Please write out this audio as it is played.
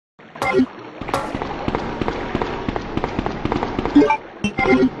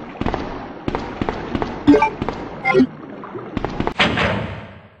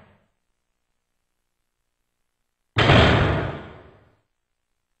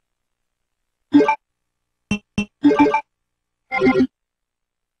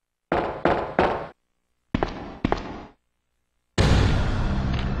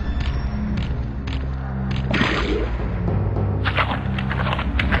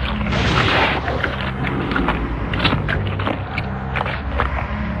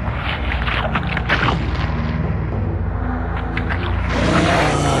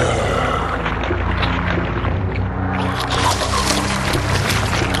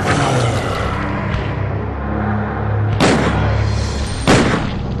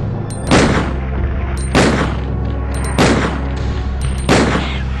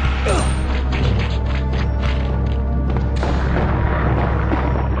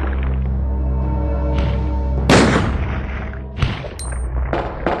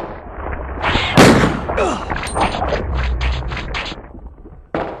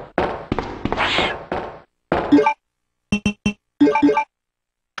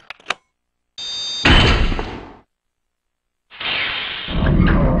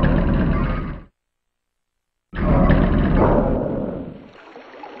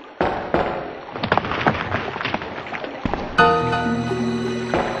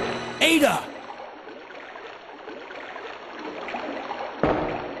Ada!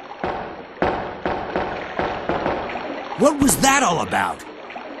 What was that all about?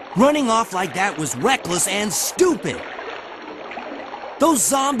 Running off like that was reckless and stupid. Those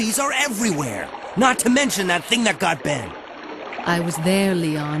zombies are everywhere, not to mention that thing that got Ben. I was there,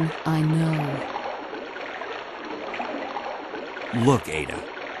 Leon. I know. Look, Ada.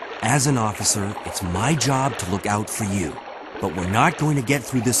 As an officer, it's my job to look out for you. But we're not going to get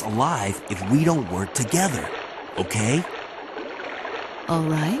through this alive if we don't work together. Okay? All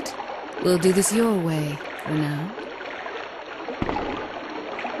right. We'll do this your way for now.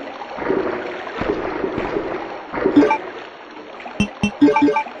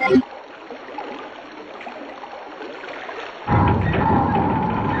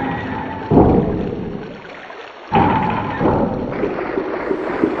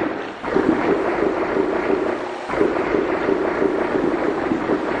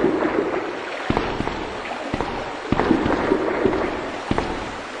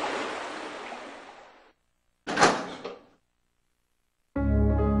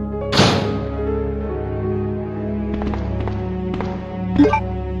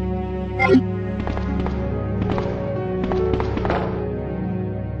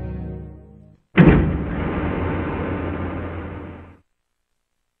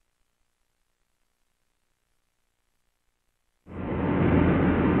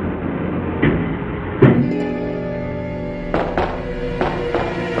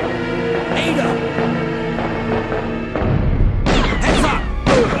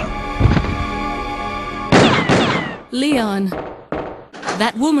 Leon,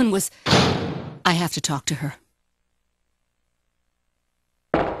 that woman was... I have to talk to her.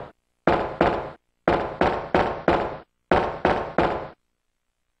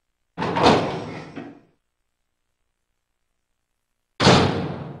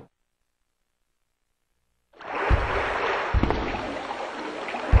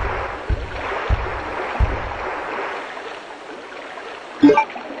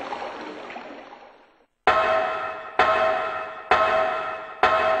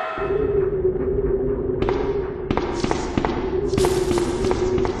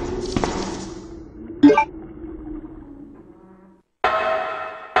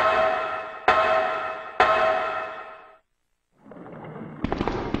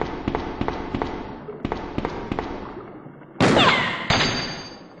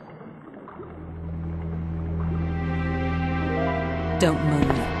 Don't move.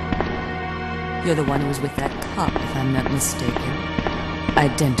 You're the one who was with that cop, if I'm not mistaken.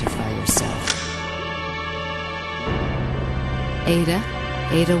 Identify yourself. Ada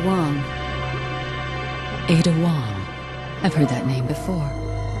Wong. Ada Wong. I've heard that name before.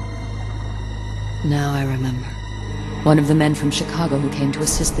 Now I remember. One of the men from Chicago who came to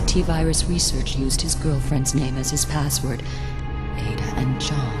assist the T-virus research used his girlfriend's name as his password. Ada and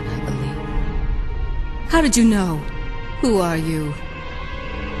John, I believe. How did you know? Who are you?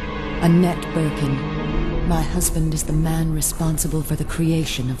 Annette Birkin. My husband is the man responsible for the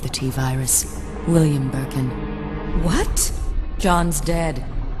creation of the T-virus. William Birkin. What? John's dead.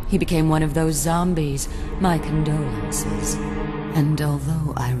 He became one of those zombies. My condolences. And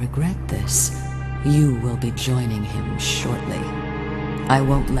although I regret this, you will be joining him shortly. I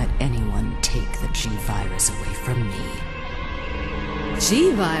won't let anyone take the G-virus away from me.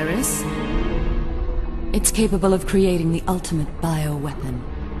 G-virus? It's capable of creating the ultimate bioweapon.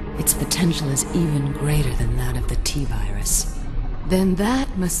 Its potential is even greater than that of the T-virus. Then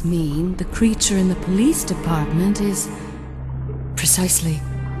that must mean the creature in the police department is... Precisely.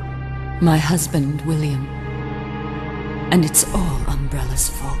 My husband, William. And it's all Umbrella's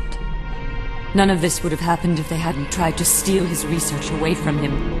fault. None of this would have happened if they hadn't tried to steal his research away from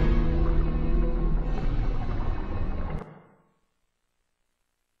him.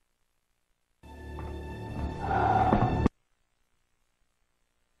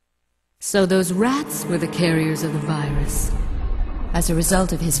 So those rats were the carriers of the virus. As a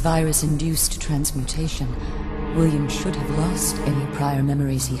result of his virus-induced transmutation, William should have lost any prior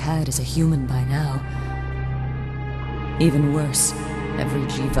memories he had as a human by now. Even worse, every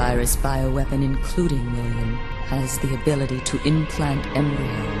G-virus bioweapon, including William, has the ability to implant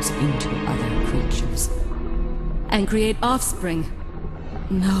embryos into other creatures. And create offspring.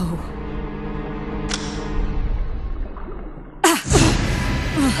 No.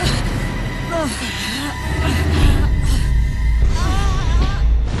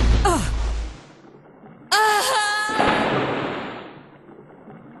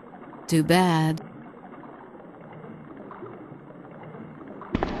 Too bad.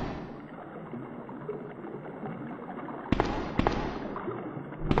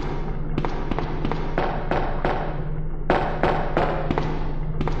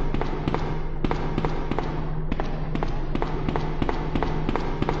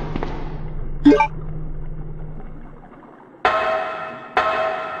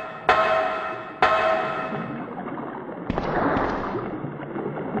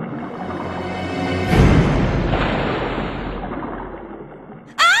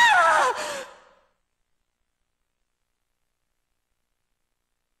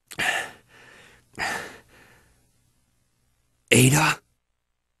 Ada?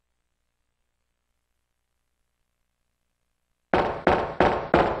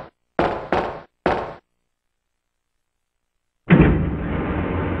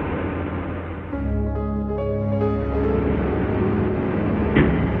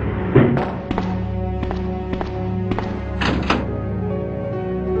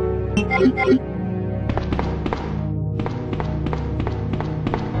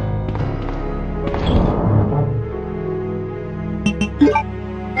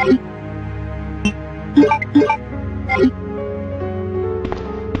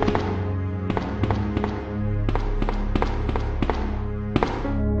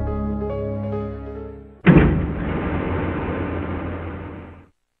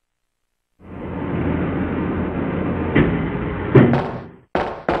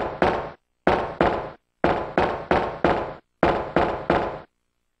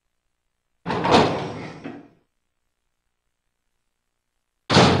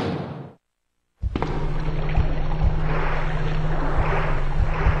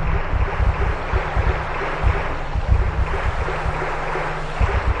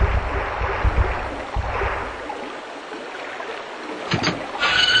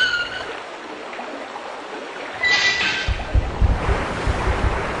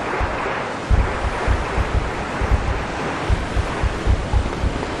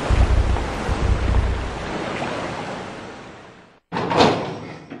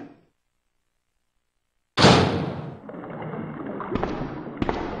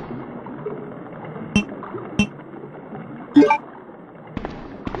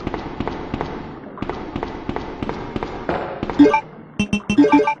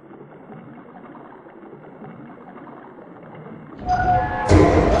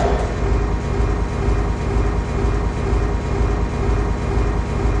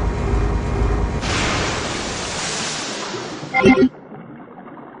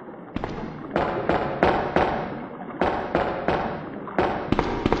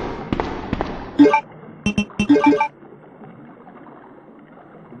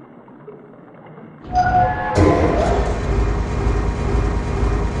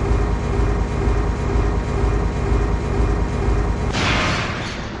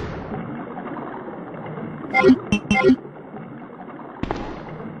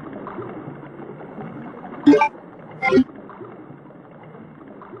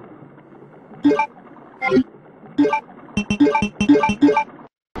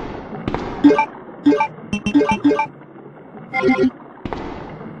 Thank you.